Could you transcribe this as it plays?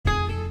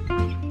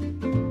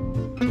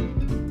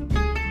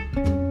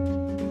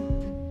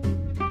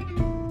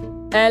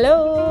Hello,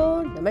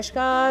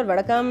 नमस्कार,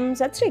 वड़कम,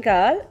 सत श्री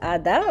अकाल,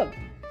 आदाब।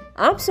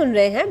 आप सुन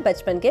रहे हैं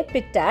बचपन के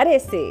पिटारे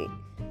से।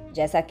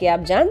 जैसा कि आप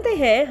जानते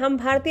हैं, हम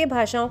भारतीय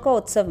भाषाओं का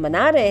उत्सव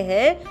मना रहे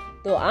हैं,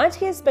 तो आज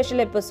के स्पेशल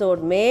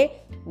एपिसोड में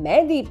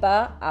मैं दीपा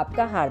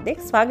आपका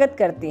हार्दिक स्वागत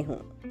करती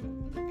हूँ।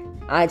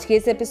 आज के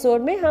इस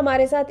एपिसोड में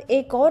हमारे साथ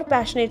एक और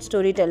पैशनेट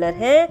स्टोरी टेलर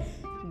हैं,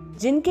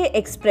 जिनके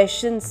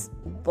एक्सप्रेशंस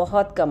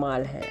बहुत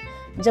कमाल हैं।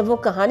 जब वो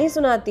कहानी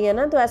सुनाती है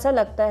ना, तो ऐसा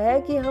लगता है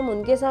कि हम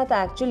उनके साथ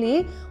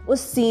एक्चुअली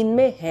उस सीन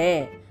में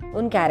हैं,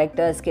 उन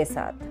कैरेक्टर्स के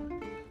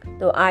साथ।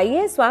 तो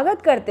आइए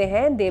स्वागत करते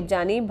हैं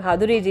देवजानी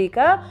भादुरी जी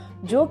का,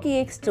 जो कि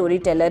एक स्टोरी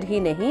टेलर ही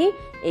नहीं,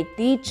 एक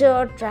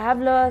teacher,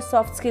 traveller,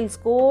 soft skills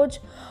coach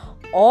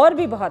और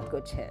भी बहुत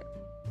कुछ है।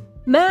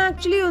 मैं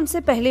एक्चुअली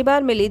उनसे पहली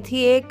बार मिली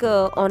थी एक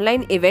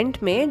ऑनलाइन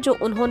इवेंट में, जो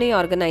उन्होंने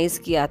ऑर्गेनाइज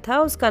किया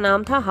था। उसका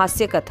नाम था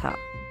हास्य कथा,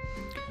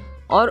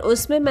 और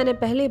उसमें मैंने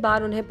पहली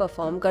बार उन्हें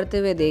परफॉर्म करते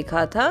हुए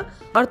देखा था।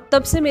 और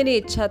तब से मेरी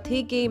इच्छा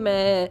थी कि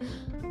मैं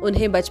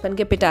उन्हें बचपन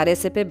के पिटारे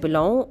से पे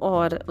बुलाऊं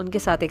और उनके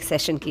साथ एक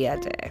सेशन किया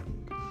जाए।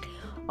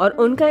 और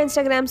उनका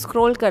इंस्टाग्राम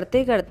स्क्रॉल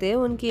करते करते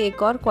उनकी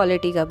एक और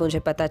क्वालिटी का मुझे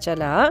पता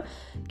चला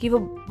कि वो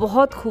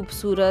बहुत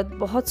खूबसूरत,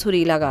 बहुत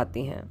सुरीला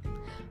गाती हैं।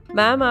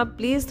 मैम, आप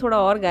प्लीज़ थोड़ा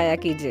और गाया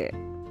कीजिए।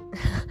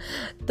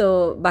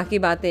 तो बाकी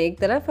बातें एक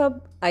तरफ,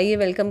 अब आइए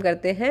वेलकम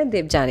करते हैं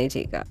देवजानी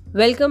जी का।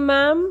 Welcome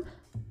ma'am,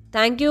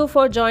 thank you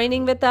for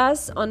joining with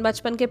us on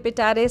बचपन के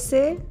पिटारे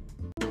से।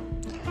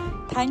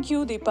 Thank you,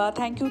 Deepa.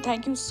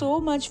 Thank you so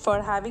much for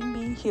having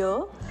me here,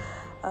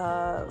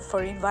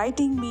 for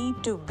inviting me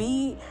to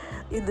be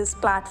in this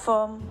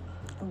platform,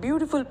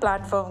 beautiful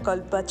platform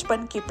called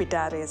Bachpan Ki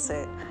Pitare Se.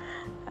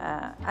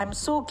 I'm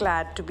so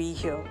glad to be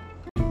here.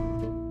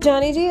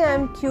 Jani ji, I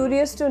am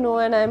curious to know,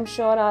 and I am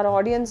sure our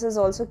audience is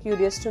also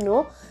curious to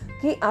know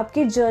कि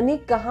आपकी journey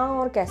कहाँ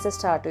और कैसे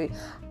start हुई।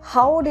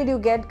 How did you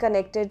get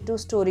connected to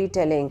story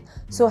telling?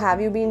 So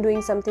have you been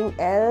doing something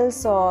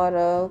else, और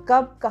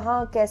कब,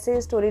 कहाँ, कैसे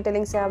स्टोरी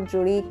टेलिंग से आप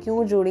जुड़ी,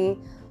 क्यों जुड़ी?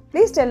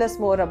 Please tell us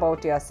more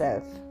about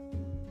yourself.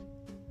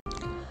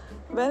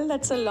 Well,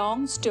 that's a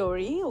long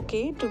story,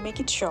 okay, to make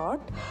it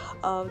short.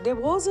 There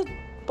was a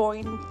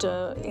point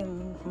in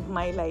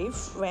my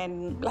life when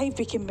life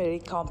became very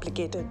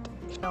complicated.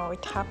 You know,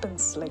 it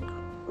happens like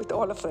with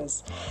all of us.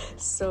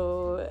 So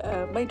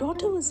my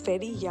daughter was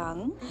very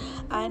young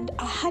and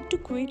I had to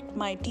quit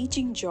my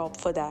teaching job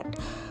for that.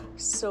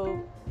 So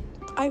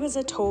I was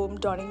at home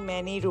donning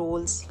many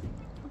roles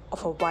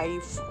of a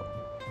wife,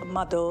 a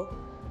mother,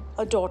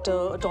 a daughter,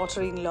 a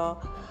daughter-in-law.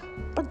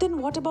 But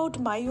then what about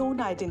my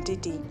own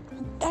identity?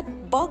 That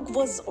bug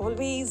was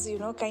always,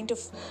 kind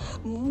of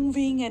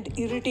moving and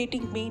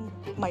irritating me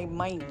in my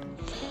mind.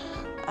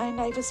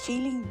 And I was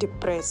feeling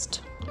depressed,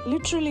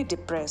 literally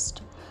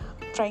depressed,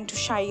 trying to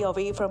shy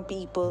away from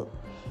people.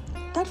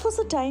 That was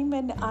the time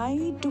when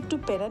I took to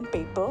pen and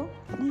paper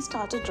and I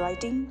started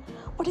writing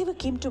whatever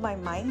came to my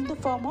mind in the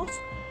form of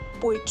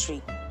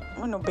poetry.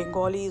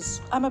 Bengalis,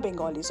 I'm a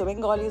Bengali, so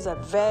Bengalis are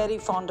very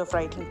fond of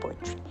writing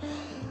poetry.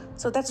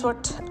 So that's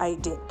what I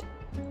did.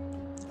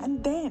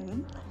 And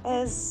then,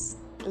 as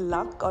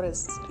luck or as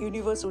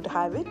universe would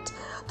have it,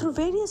 through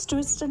various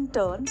twists and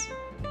turns,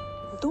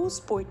 those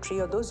poetry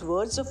or those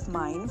words of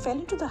mine fell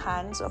into the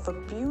hands of a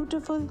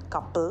beautiful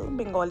couple,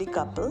 Bengali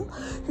couple,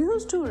 who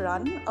used to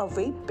run a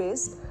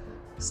weight-based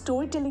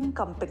storytelling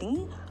company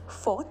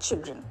for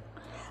children.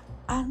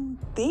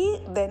 And they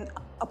then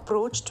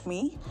approached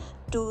me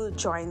to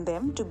join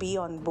them, to be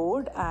on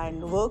board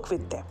and work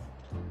with them.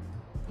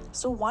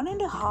 So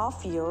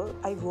 1.5 years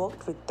I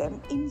worked with them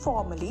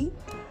informally,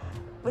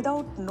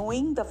 without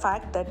knowing the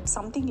fact that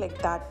something like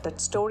that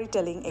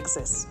storytelling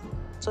exists.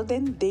 So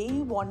then they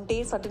one day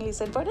suddenly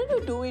said, why don't you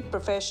do it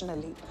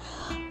professionally?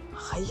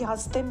 I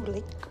asked them,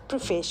 like,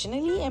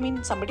 professionally? I mean,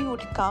 somebody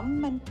would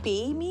come and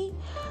pay me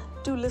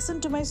to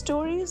listen to my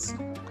stories?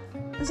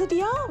 I said,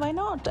 yeah, why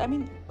not? I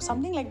mean,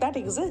 something like that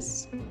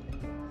exists.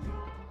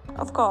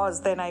 Of course,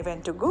 then I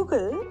went to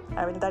Google.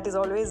 I mean, that is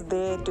always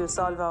there to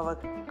solve our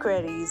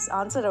queries,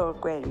 answer our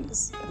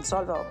queries, and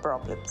solve our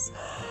problems.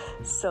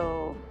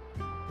 So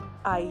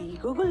I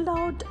Googled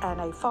out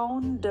and I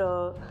found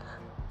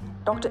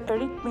Dr.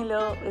 Eric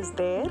Miller is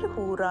there,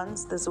 who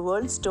runs this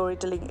World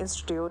Storytelling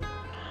Institute.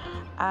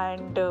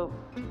 And,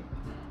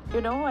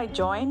 I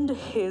joined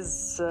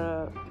his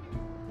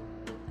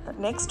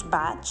next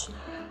batch,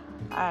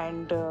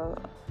 and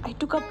I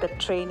took up the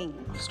training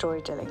of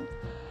storytelling.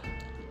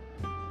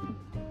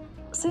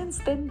 Since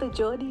then, the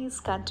journey is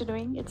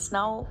continuing. It's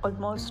now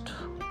almost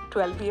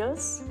 12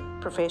 years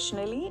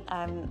professionally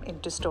I'm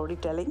into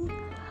storytelling.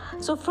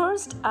 So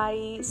first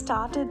I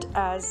started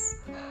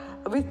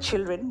with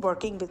children,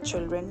 working with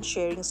children,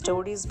 sharing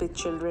stories with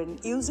children,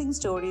 using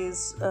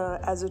stories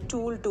as a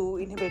tool to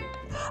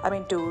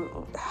to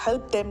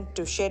help them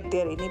to shed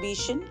their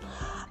inhibition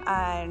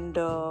and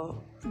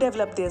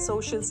develop their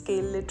social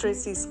skill,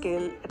 literacy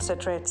skill,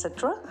 etc.,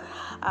 etc.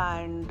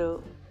 And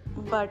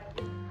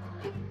but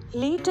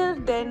later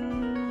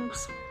then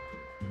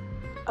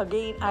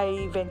again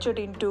I ventured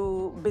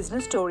into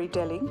business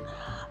storytelling,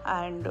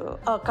 and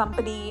a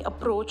company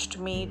approached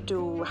me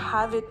to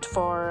have it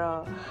for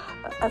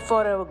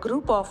a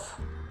group of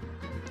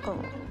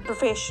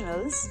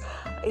professionals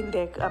in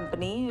their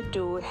company,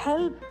 to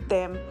help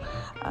them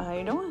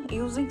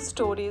using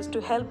stories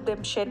to help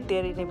them shed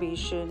their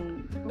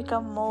innovation,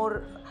 become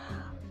more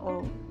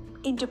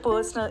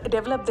interpersonal,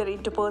 develop their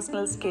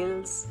interpersonal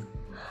skills.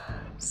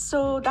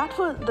 So that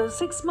was the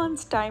 6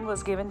 months time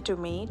was given to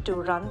me to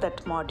run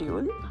that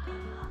module.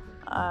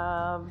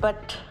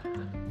 But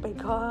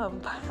because,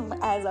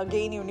 as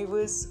again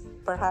universe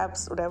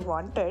perhaps would have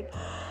wanted,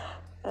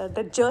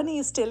 the journey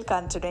is still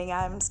continuing.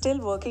 I'm still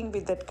working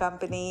with that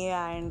company,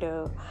 and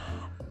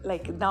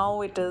like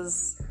now it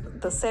is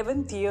the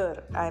 7th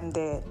year I'm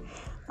there.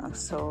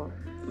 So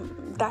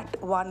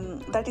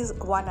that is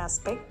one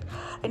aspect.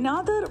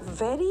 Another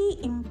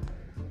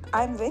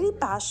I'm very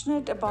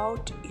passionate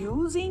about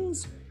using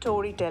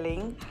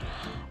storytelling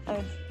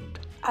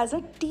as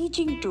a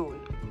teaching tool.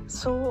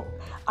 So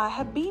I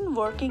have been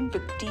working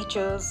with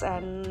teachers,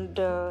 and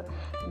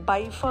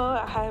by far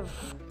I have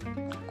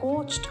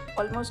coached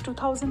almost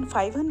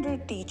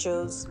 2,500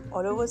 teachers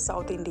all over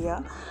South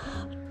India.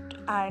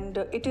 And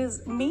it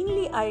is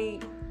mainly I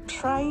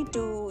try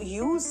to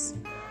use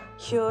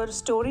here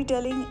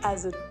storytelling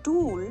as a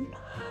tool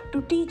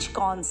to teach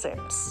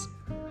concepts,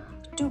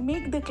 to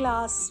make the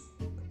class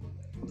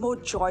more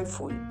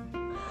joyful,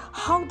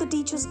 how the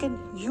teachers can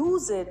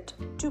use it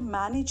to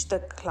manage the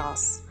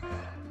class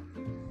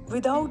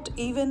without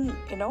even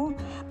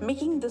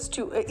making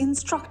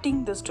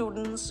instructing the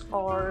students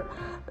or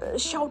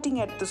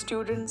shouting at the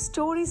students.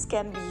 Stories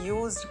can be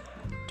used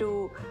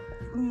to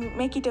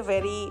make it a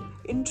very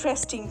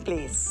interesting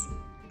place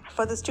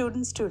for the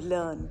students to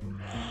learn.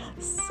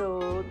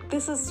 So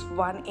this is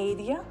one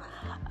area.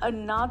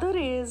 Another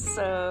is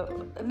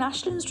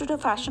National Institute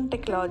of Fashion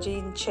Technology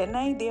in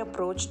Chennai. They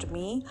approached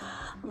me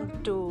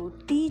to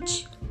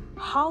teach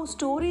how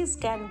stories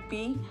can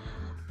be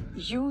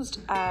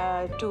used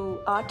to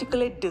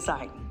articulate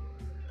design.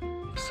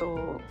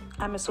 So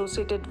I'm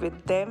associated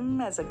with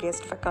them as a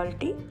guest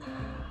faculty.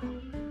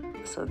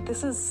 So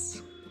this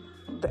is,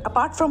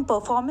 apart from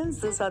performance,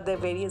 these are the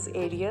various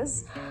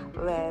areas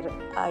where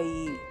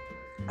I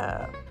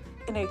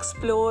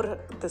explore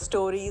the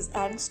stories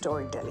and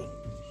storytelling.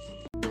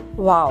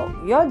 Wow,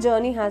 your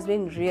journey has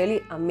been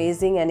really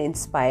amazing and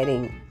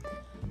inspiring.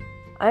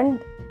 And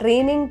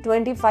training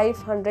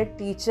 2,500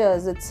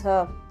 teachers, it's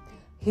a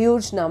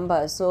huge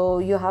number. So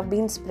you have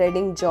been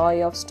spreading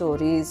joy of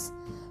stories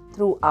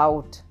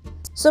throughout.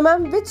 So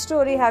ma'am, which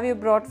story have you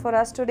brought for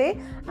us today,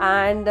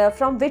 and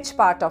from which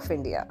part of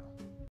India?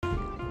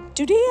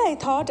 Today I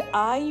thought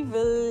I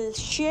will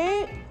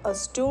share a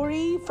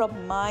story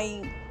from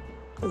my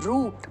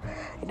root.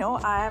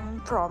 I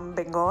am from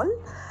Bengal,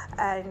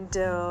 and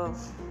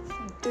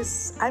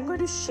I'm going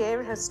to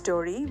share a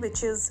story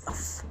which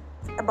is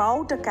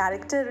about a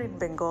character in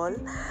Bengal,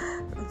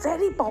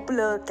 very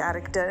popular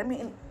character. I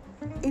mean,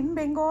 in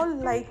Bengal,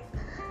 like,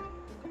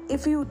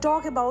 if you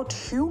talk about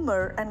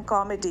humor and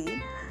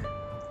comedy,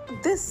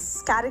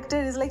 this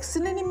character is like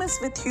synonymous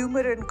with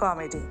humor and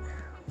comedy.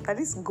 That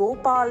is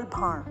Gopal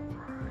Bhar.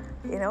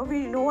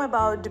 We know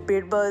about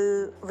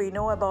Birbal, we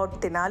know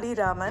about Tenali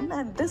Raman,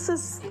 and this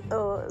is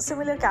a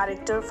similar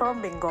character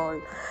from Bengal.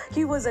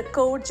 He was a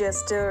court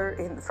jester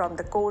from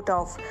the court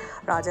of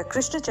Raja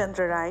Krishna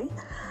Chandra Rai,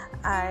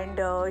 and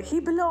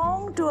he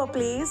belonged to a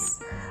place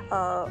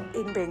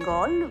in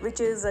Bengal, which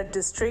is a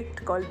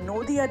district called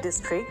Nodia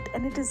district,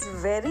 and it is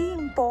very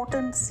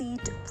important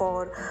seat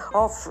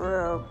of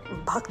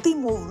Bhakti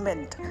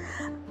movement.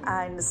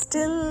 And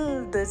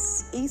still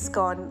this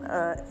ISKCON,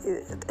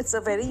 it's a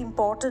very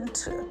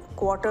important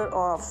quarter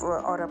of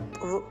or a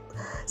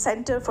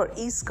center for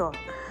ISKCON,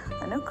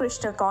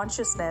 Krishna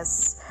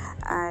consciousness.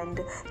 And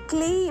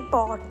clay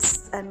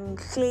pots and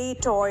clay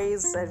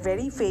toys are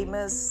very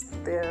famous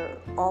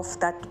of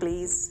that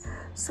place.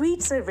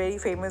 Sweets are very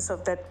famous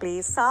of that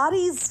place.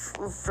 Saris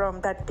from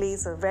that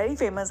place are very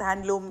famous.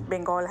 Handloom,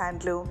 Bengal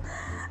handloom.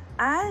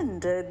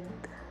 And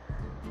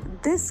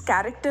this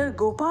character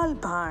Gopal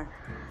Bhar,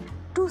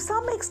 to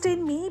some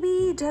extent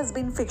maybe it has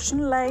been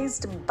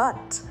fictionalized,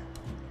 but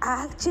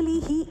actually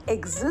he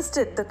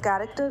existed. The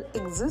character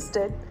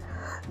existed.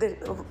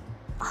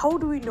 How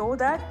do we know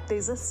that?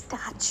 There's a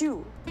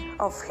statue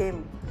of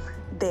him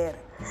there,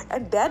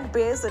 and that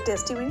bears the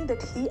testimony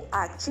that he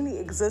actually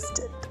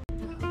existed.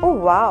 Oh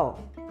wow!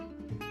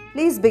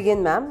 Please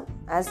begin, ma'am,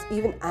 as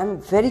even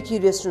I'm very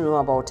curious to know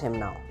about him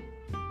now.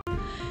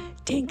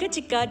 Dhinka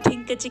chika,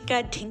 dhinka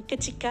chika, dhinka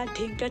chika,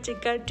 dhinka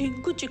chika,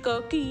 dhinku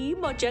chika, ki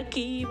moja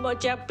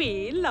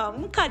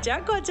pelam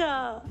khaja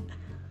goja.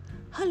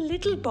 A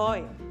little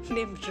boy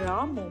named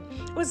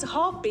Ramu was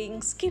hopping,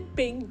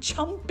 skipping,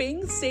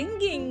 jumping,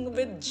 singing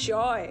with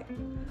joy.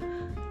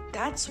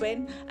 That's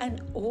when an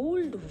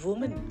old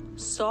woman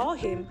saw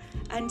him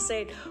and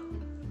said,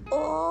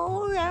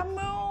 "Oh,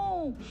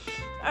 Ramu,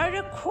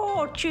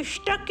 arekho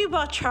chishta ki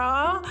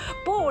bacha,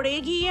 pore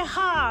giye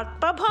haat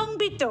pa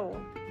bhangbi to."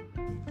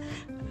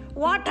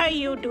 What are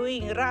you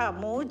doing,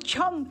 Ramu?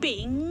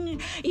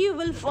 Jumping? You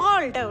will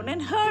fall down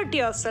and hurt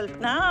yourself,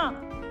 na?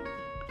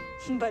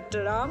 But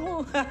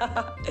Ramu,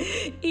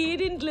 he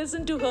didn't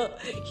listen to her.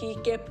 He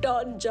kept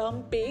on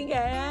jumping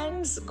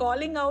and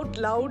calling out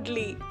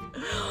loudly,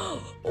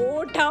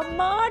 "Oh,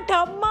 Thamma,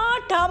 Thamma,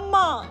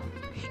 Thamma."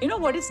 You know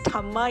what is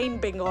Thamma in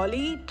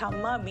Bengali?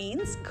 Thamma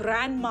means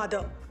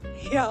grandmother.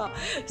 Yeah,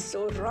 so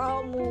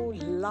Ramu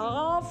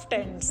laughed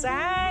and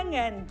sang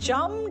and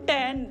jumped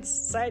and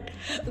said,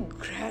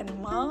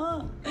 "Grandma,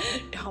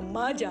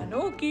 Thamma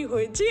jano ki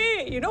hoyeche?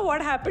 You know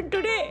what happened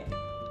today?"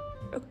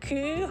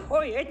 Okay,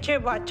 hoyeche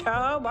bacha,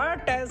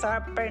 what has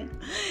happened?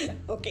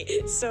 Okay,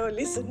 so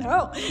listen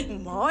now.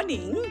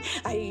 Morning,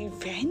 I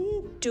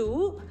went to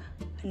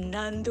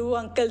Nandu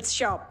uncle's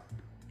shop.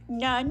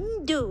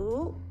 Nandu?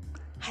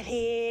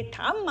 Hare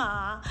Thamma,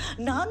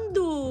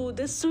 Nandu,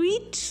 the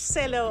sweet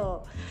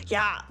seller.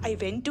 Yeah, I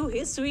went to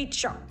his sweet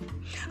shop.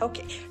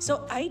 Okay, so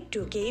I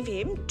gave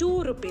him 2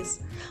 rupees.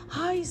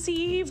 I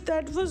see if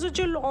that was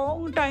such a long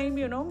time,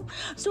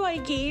 So I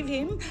gave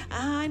him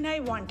and I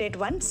wanted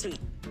one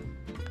sweet.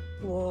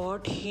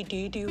 What he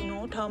did,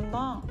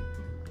 Thamma?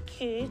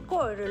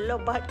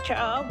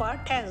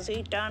 What has he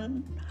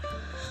done?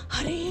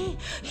 Hare,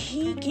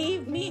 he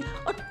gave me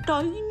a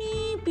tiny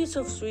piece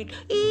of sweet.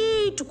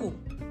 Eat.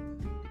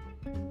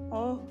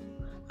 Oh,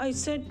 I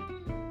said,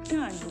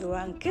 "Nandu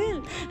uncle,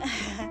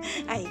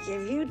 I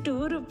gave you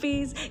 2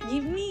 rupees.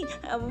 Give me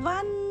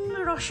one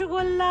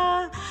Rasgulla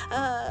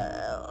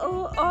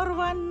or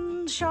one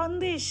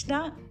Shandesh, na?"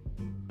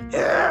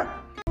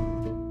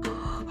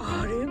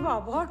 আরে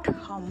বাবা,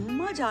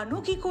 ঠাম্মা জানো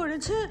কি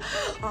করেছে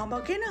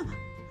আমাকে না?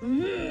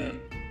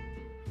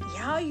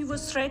 Yeah, he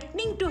was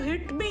threatening to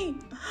hit me.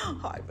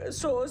 I was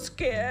so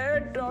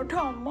scared,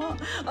 Thamma.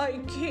 I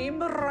came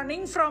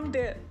running from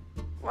there.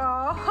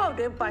 How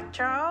de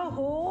bacha,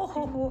 ho,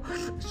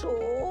 so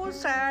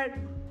sad.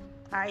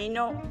 I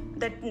know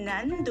that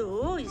Nandu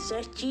is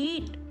a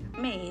cheat.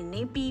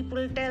 Many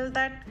people tell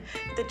that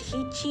he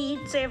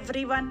cheats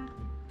everyone.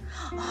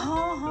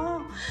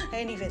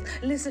 Anyways,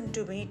 listen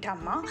to me,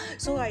 Thamma.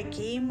 So I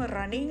came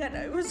running and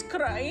I was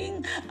crying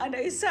and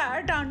I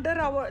sat under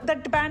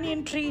that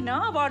banyan tree,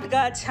 about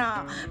gach,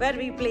 where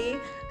we play.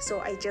 So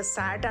I just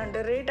sat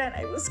under it and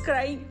I was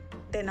crying.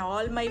 Then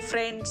all my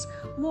friends,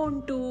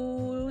 Montu,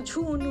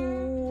 Chunu,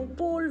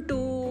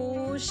 Poltu,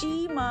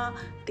 Shima,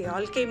 they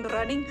all came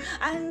running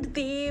and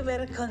they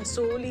were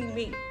consoling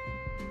me.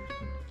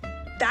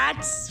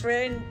 That's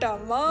when,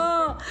 Thamma,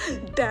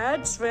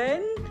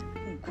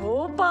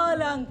 Gopal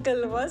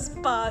uncle was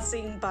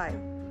passing by.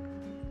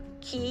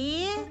 Ki?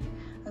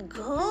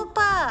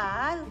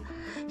 Gopal?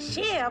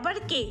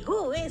 Who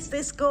is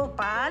this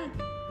Gopal?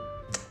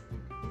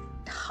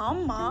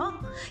 Thamma,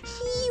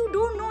 you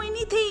don't know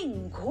anything.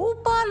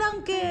 Gopal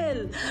uncle,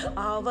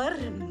 our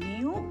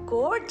new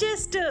court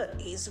jester,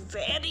 is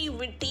very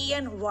witty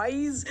and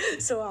wise.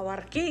 So our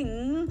king,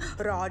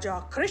 Raja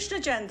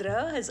Krishnachandra,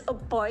 has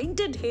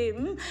appointed him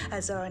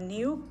as our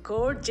new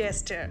court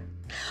jester.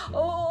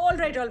 Oh, all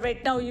right.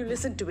 Now you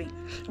listen to me.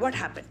 What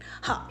happened?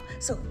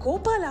 So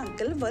Gopal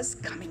uncle was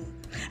coming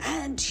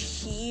and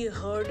he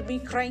heard me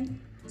crying.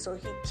 So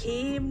he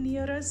came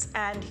near us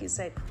and he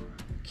said,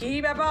 "Ki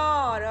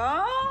babar,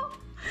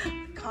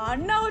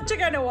 Khanna hoche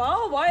keno?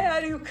 Why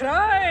are you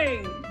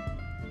crying?"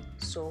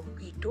 So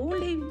we told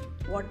him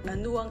what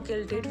Nandu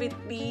uncle did with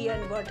me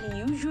and what he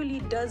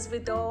usually does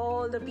with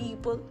all the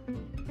people.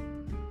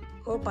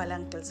 Gopal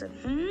uncle said,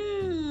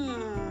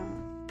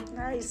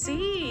 I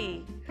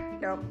see.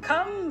 Now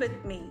come with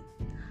me.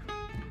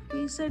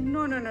 We said,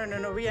 no,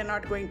 we are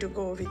not going to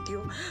go with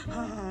you.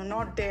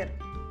 Not there.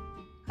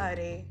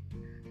 Hare,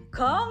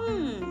 come.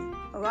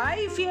 Why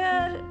fear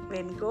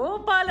when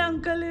Gopal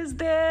uncle is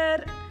there?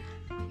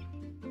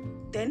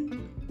 Then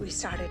we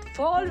started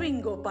following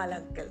Gopal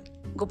uncle.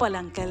 Gopal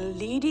uncle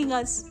leading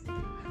us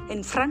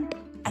in front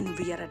and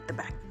we are at the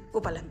back.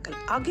 Gopal uncle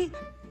आगे,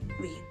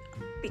 we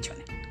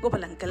পিছনে.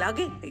 Gopal uncle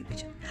আগে, এই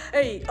পিছনে.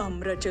 এই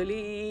আমরা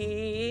চলি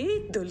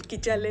দোলকি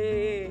চালে,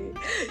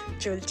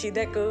 চলছি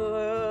দেখো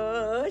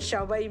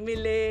সবাই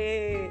মিলে,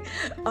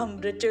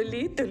 আমরা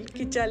চলি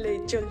দোলকি চালে,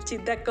 চলছি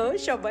দেখো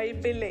সবাই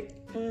মিলে.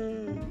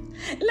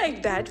 Like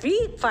that we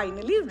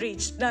finally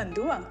reached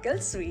Nandu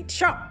uncle's sweet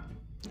shop.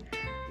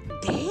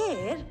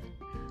 There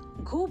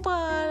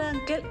Gopal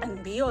uncle and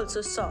we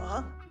also saw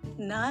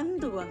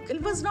Nandu uncle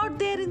was not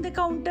there in the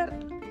counter,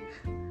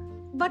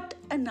 but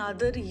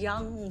another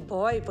young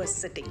boy was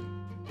sitting.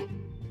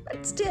 But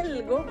still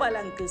Gopal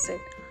uncle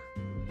said,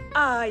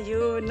 "Are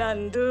you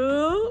Nandu?"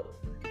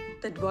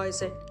 That boy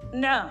said,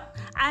 "No,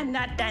 I'm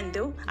not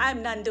Nandu. I'm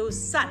Nandu's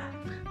son.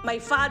 My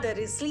father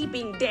is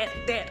sleeping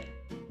there."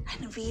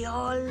 And we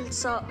all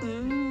saw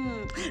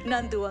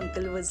Nandu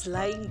uncle was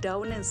lying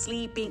down and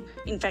sleeping,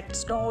 in fact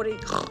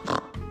snoring,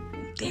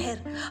 there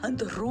in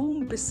the room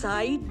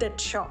beside that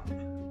shop.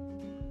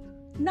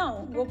 Now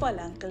Gopal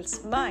uncle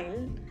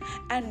smiled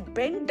and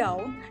bent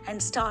down and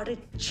started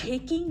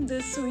checking the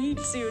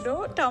sweets,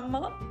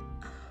 Thamma.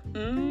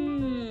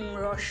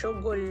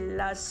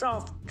 Rasgulla,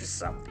 soft.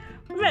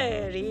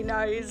 Very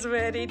nice,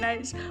 very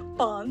nice.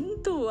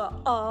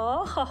 Pantua.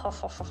 Ah, ha, ha,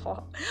 ha, ha,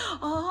 ha.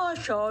 Ah,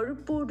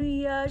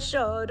 Sharpuriya,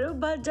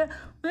 Sharbaja.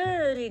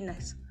 Very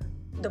nice.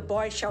 The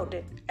boy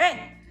shouted,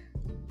 "Hey,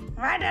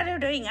 what are you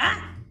doing,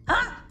 huh?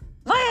 Huh?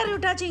 Why are you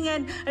touching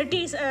and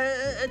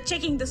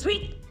checking the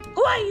sweet?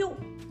 Who are you?"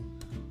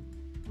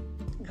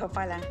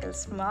 Gopal uncle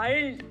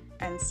smiled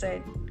and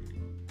said,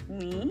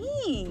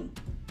 "Me?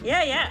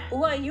 Yeah.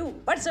 Who are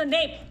you? What's your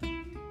name?"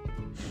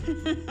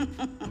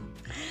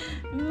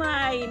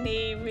 "My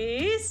name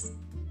is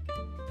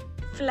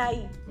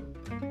Fly."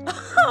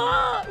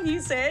 He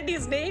said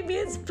his name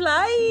is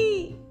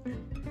Fly.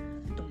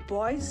 The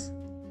boys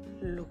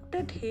looked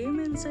at him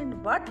and said,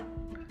 "What?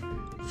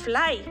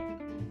 Fly?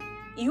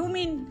 You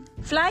mean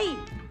fly?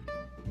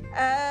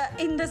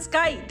 In the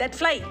sky, that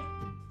fly?"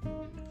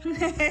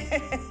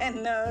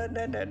 No.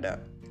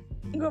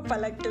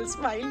 Gopal uncle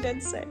smiled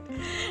and said,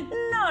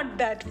 "Not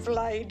that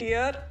fly,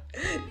 dear.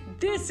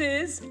 This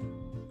is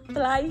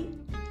fly.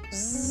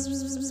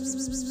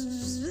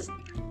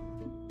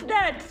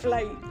 That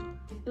fly.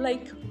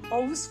 Like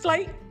house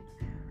fly."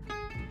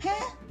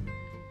 "Huh?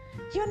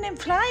 Your name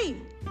Fly?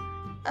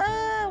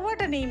 What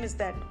a name is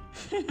that?"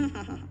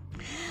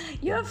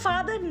 "Your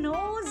father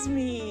knows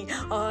me.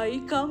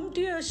 I come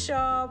to your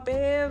shop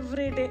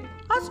every day."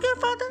 "Ask your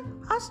father.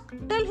 Ask.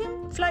 Tell him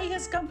Fly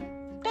has come.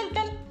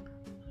 Tell."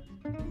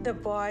 The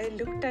boy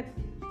looked at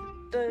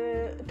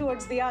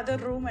towards the other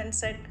room and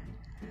said,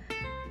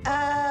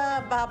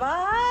 Baba.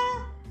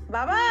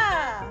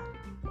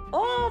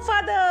 Oh,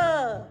 father.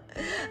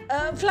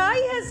 Fly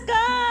has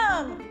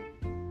come."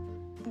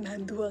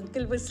 Nandu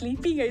uncle was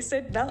sleeping, I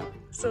said, now.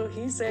 So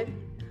he said,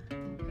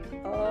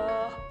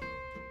 "Oh,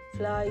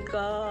 Fly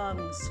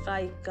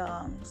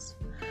comes.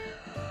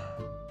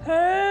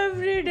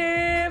 Every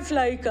day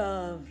Fly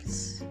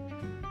comes."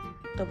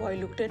 The boy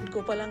looked at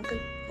Gopal uncle.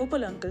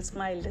 Gopal uncle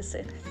smiled and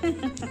said,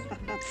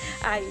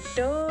 "I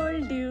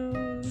told you."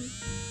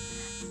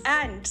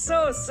 And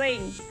so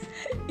saying,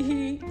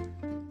 he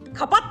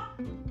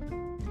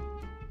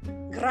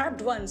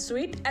grabbed one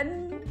sweet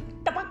and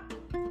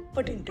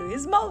put into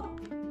his mouth.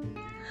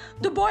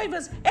 The boy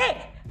was, "Hey,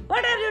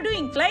 what are you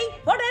doing, Fly?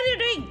 What are you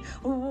doing?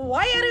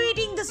 Why are you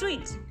eating the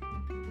sweets?"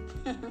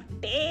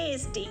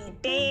 Tasting,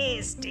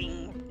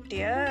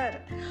 dear.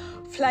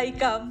 Fly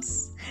comes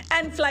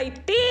and Fly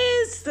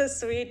tastes the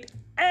sweet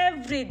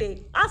every day.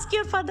 Ask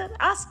your father,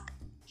 ask.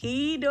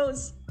 He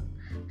knows.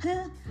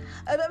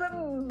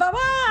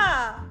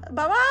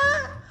 Baba.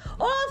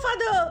 Oh,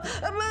 father,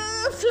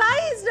 Fly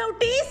is now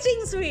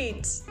tasting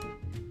sweets.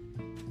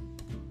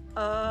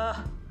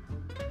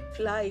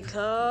 Fly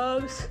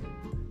comes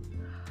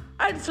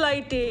and Fly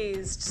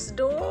tastes.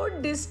 Don't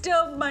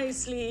disturb my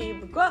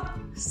sleep. Go,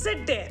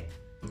 sit there.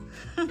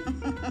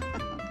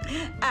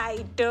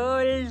 I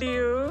told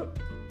you.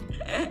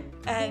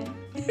 And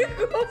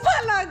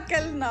Gopal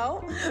uncle now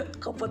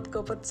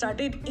kapat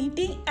started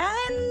eating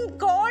and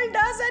called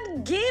us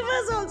and gave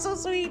us also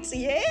sweets.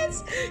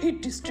 Yes, he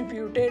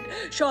distributed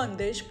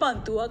Shandesh,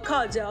 Pantua,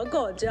 Khaja,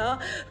 Goja,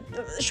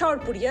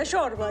 Shorpuriya,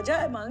 Shorbaja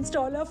amongst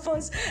all of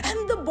us.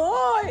 And the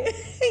boy,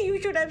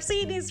 you should have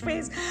seen his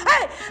face.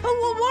 "Hey,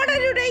 what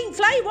are you doing,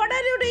 Fly? What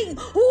are you doing?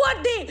 Who are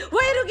they?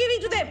 Why are you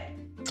giving to them?"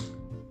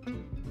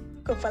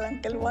 Gopal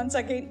uncle once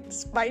again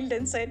smiled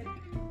and said,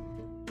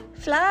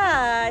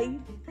 "Fly.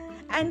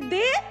 And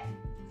they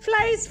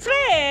Fly's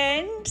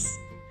friends.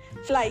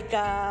 Fly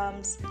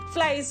comes.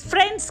 Fly's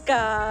friends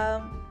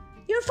come.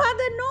 Your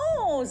father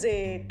knows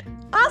it.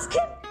 Ask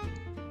him."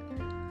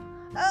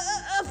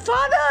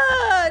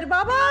 Father,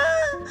 Baba,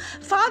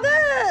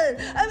 father,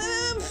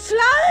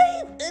 Fly.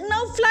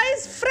 Now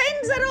Fly's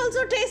friends are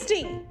also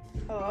tasting."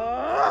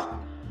 "Oh,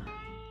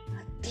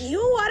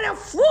 you are a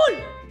fool.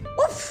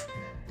 Oof.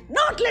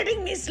 Not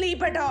letting me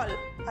sleep at all.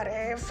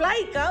 Arey, Fly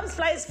comes,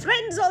 Fly's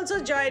friends also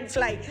join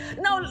Fly.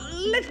 Now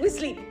let me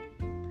sleep."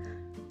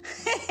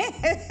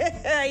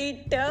 I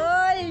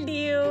told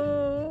you.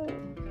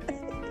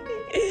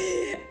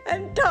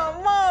 And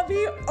Thamma,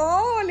 we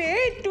all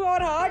ate to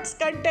our heart's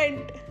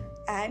content.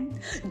 And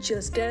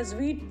just as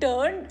we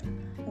turned,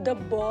 the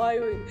boy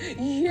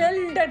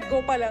yelled at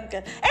Gopal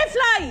uncle, "Hey,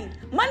 Fly,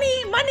 money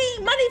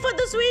for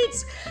the sweets.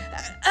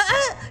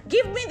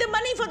 Give me the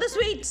money for the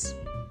sweets."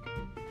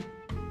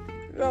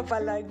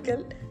 Gopal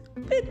uncle,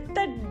 with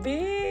that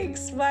big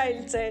smile,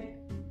 said,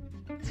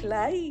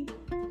 "Fly,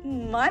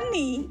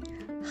 money?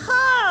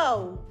 How?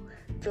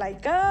 Fly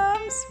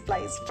comes,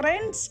 Fly's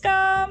friends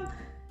come,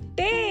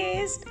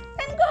 taste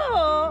and go.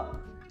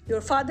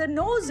 Your father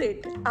knows it.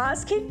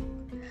 Ask him."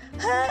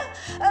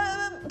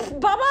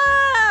 Baba,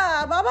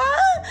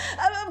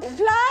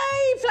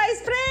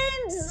 Fly's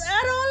friends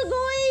are all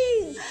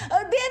going.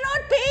 They are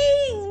not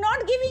paying, not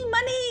giving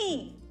money.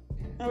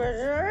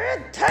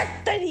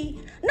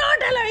 Not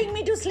allowing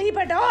me to sleep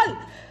at all.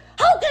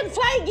 How can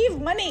Fly give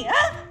money,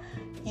 huh?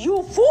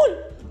 You fool.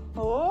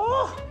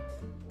 Oh,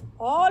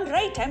 all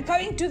right, I'm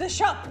coming to the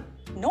shop.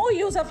 No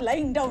use of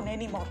lying down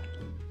anymore.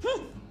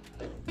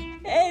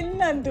 And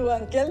Nandu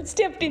uncle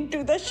stepped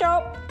into the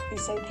shop. He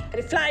said,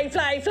 fly,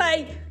 fly,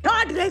 fly,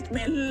 not let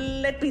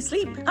me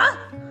sleep, huh?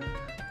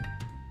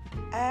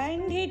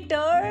 And he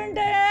turned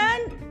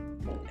and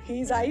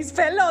his eyes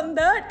fell on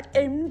that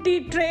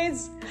empty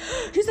trays.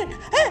 He said,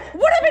 hey,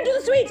 what happened to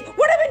the sweets?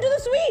 What happened to the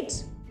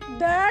sweets?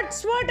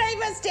 That's what I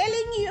was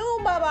telling you,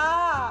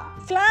 Baba.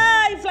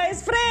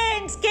 Fly's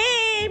friends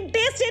came,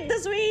 tasted the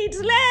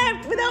sweets,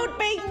 left without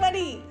paying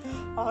money.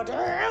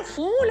 Oh,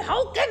 fool,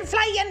 how can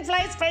Fly and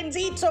Fly's friends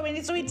eat so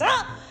many sweets,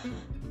 huh?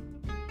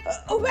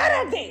 Where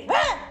are they?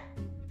 Where?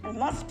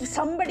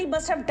 Somebody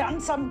must have done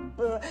some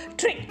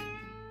trick.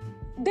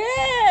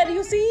 There,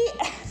 you see,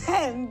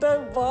 and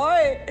the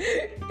boy,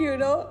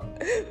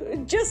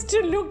 just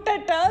looked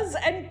at us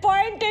and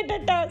pointed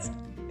at us.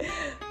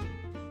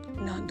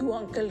 Nandu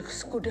uncle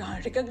could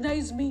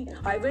recognize me.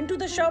 I went to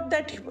the shop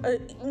that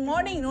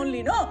morning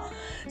only, no?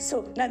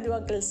 So Nandu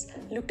uncle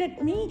looked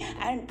at me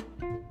and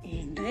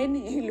then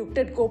he looked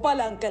at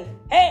Gopal uncle.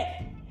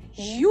 Hey!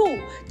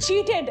 You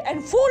cheated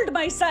and fooled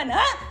my son,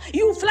 huh?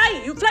 You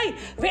fly.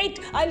 Wait,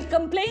 I'll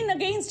complain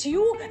against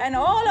you and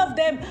all of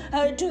them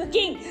to the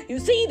king. You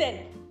see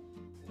then.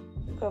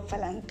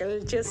 Gopal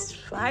uncle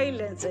just smiled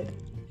and said,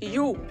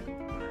 You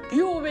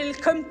will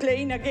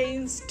complain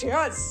against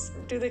us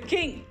to the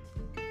king.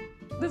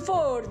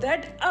 Before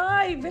that,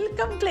 I will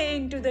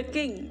complain to the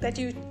king that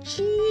you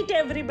cheat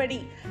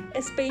everybody,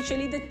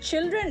 especially the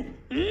children.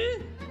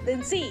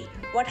 Then see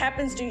what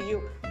happens to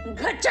you.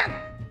 Gotcha!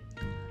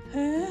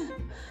 No.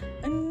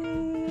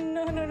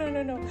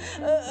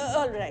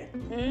 All right.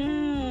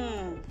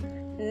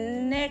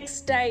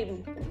 Next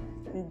time,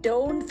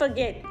 don't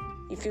forget,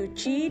 if you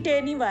cheat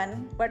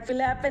anyone, what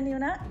will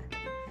happen,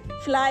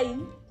 Fly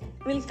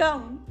will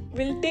come,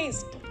 will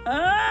taste.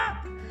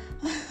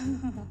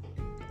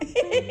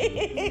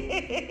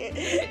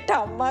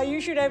 Tamma, you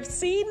should have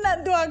seen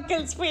Nandu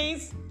uncle's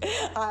face.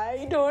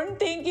 I don't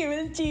think he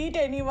will cheat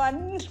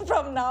anyone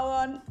from now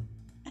on.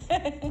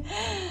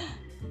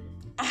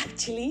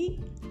 Actually,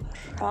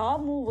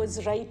 Ramu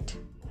was right.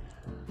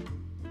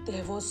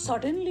 There was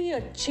suddenly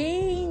a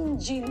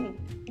change in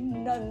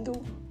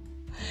Nandu.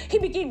 He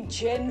became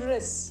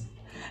generous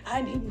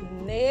and he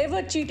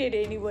never cheated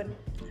anyone.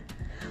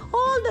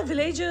 All the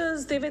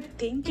villagers, they were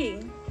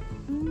thinking,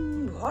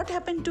 what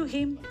happened to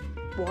him?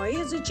 Why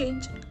has he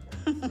changed?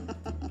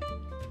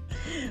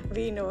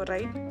 We know,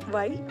 right?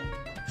 Why?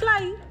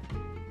 Fly.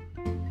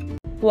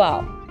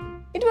 Wow,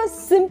 it was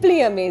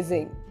simply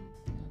amazing.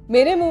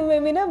 मेरे मुंह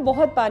में भी ना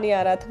बहुत पानी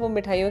आ रहा था वो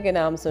मिठाइयों के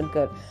नाम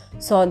सुनकर.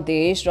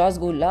 सौंदेश,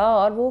 रसगुल्ला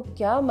और वो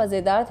क्या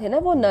मज़ेदार थे ना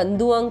वो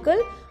Nandu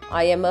uncle.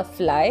 I am a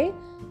fly.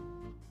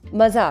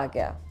 मज़ा आ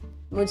गया.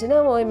 मुझे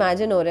ना वो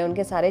इमेजिन हो रहे हैं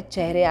उनके सारे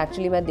चेहरे.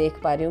 एक्चुअली मैं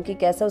देख पा रही हूँ कि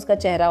कैसा उसका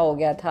चेहरा हो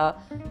गया था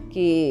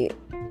कि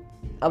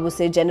अब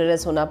उसे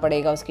जेनरस होना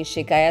पड़ेगा. उसकी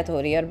शिकायत हो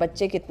रही है और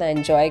बच्चे कितना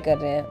एंजॉय कर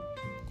रहे हैं.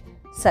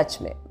 सच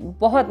में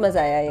बहुत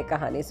मज़ा आया ये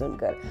कहानी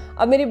सुनकर.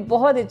 अब मेरी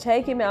बहुत इच्छा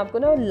है कि मैं आपको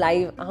ना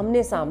लाइव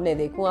आमने सामने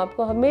देखूं.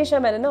 आपको हमेशा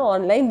मैंने ना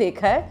ऑनलाइन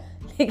देखा है,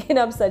 लेकिन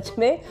अब सच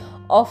में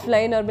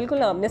ऑफलाइन और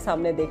बिल्कुल आमने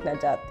सामने देखना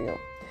चाहती हूँ.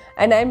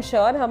 एंड आई एम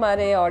श्योर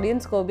हमारे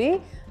ऑडियंस को भी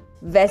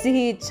वैसी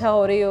ही इच्छा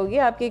हो रही होगी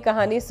आपकी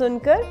कहानी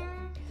सुनकर.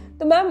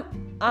 तो मैम,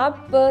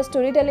 आप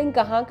स्टोरी टेलिंग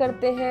कहाँ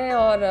करते हैं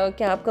और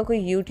क्या आपका कोई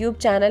यूट्यूब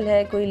चैनल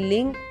है, कोई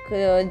लिंक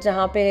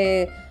जहाँ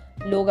पे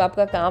लोग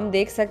आपका काम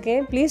देख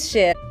सकें? Please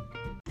share.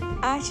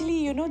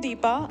 Actually,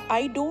 Deepa,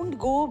 I don't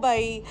go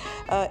by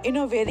in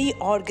a very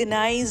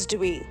organized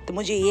way. तो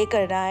मुझे ये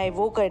करना है,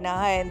 वो करना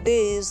है, and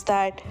this,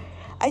 that.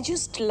 I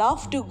just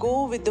love to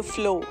go with the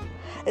flow,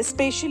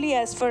 especially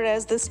as far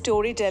as the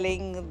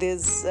storytelling,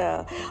 this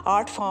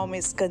art form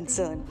is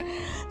concerned.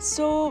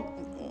 So,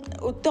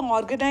 उतना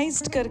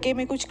organized करके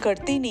मैं कुछ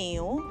करती नहीं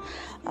हूँ.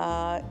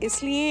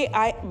 इसलिए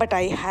but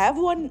I have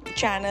one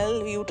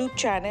channel, YouTube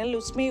channel.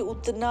 उसमें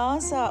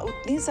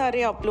उतने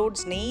सारे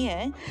अपलोड्स नहीं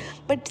हैं.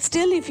 But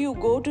still if you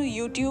go to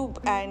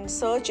YouTube and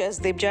search as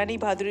Devyani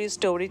Bhaduri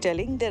story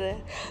telling,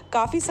 there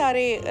काफ़ी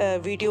सारे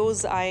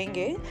वीडियोज़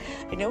आएंगे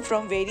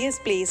from various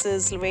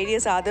places,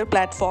 various other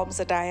platforms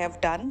that I have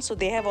done. So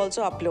they have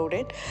also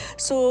uploaded.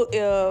 So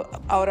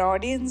our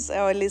audience,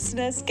 our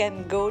listeners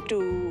can go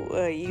to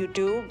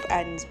YouTube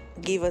and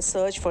give a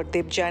search for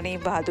Debjani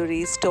Bhaduri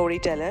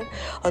Storyteller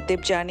or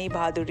Debjani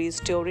Bhaduri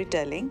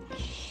Storytelling.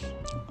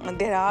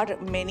 There are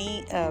many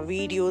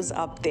videos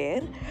up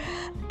there.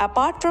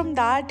 Apart from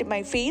that, my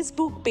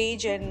Facebook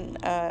page and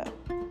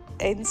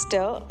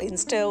Insta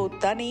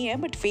utna nahi hai,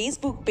 but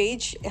Facebook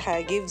page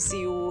gives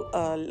you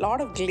a lot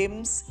of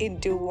glimpse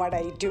into what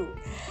I do.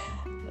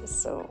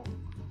 So,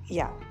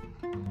 yeah.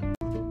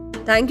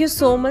 Thank you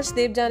so much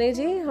Devyani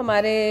जी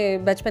हमारे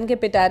बचपन के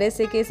पिटारे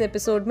से के इस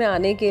episode में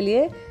आने के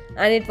लिए.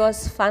 And it was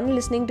fun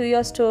listening to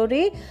your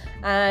story.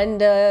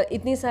 And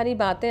इतनी सारी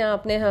बातें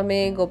आपने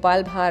हमें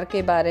गोपाल भार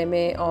के बारे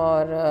में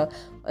और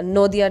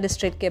नोदिया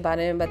डिस्ट्रिक्ट के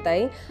बारे में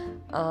बताई.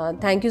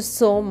 Thank you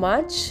so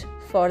much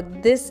for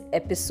this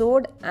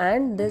episode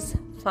and this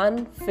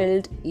fun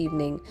field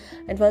evening.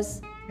 It was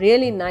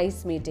really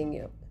nice meeting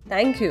you.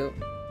 Thank you.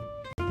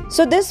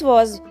 So this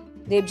was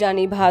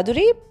Debjani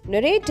Bhaduri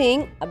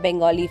narrating a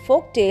Bengali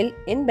folktale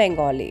in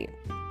Bengali.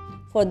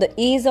 For the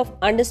ease of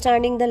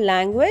understanding the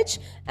language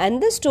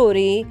and the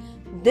story,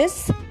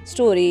 this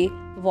story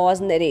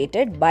was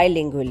narrated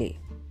bilingually.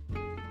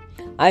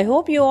 I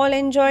hope you all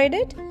enjoyed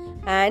it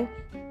and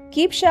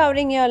keep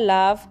showering your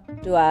love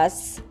to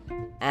us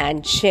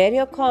and share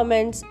your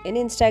comments in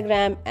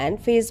Instagram and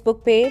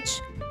Facebook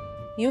page.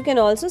 You can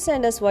also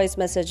send us voice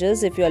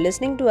messages if you are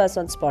listening to us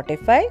on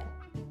Spotify.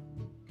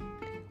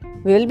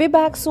 We will be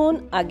back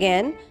soon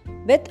again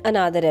with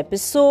another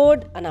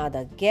episode,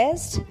 another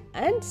guest,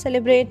 and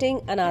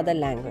celebrating another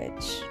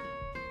language.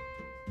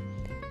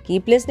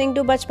 Keep listening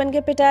to Bachpan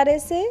Ke Pitare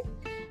Se.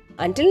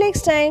 Until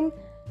next time,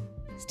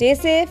 stay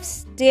safe,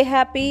 stay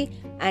happy,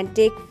 and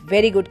take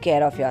very good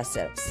care of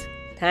yourselves.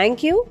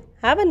 Thank you.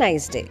 Have a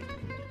nice day.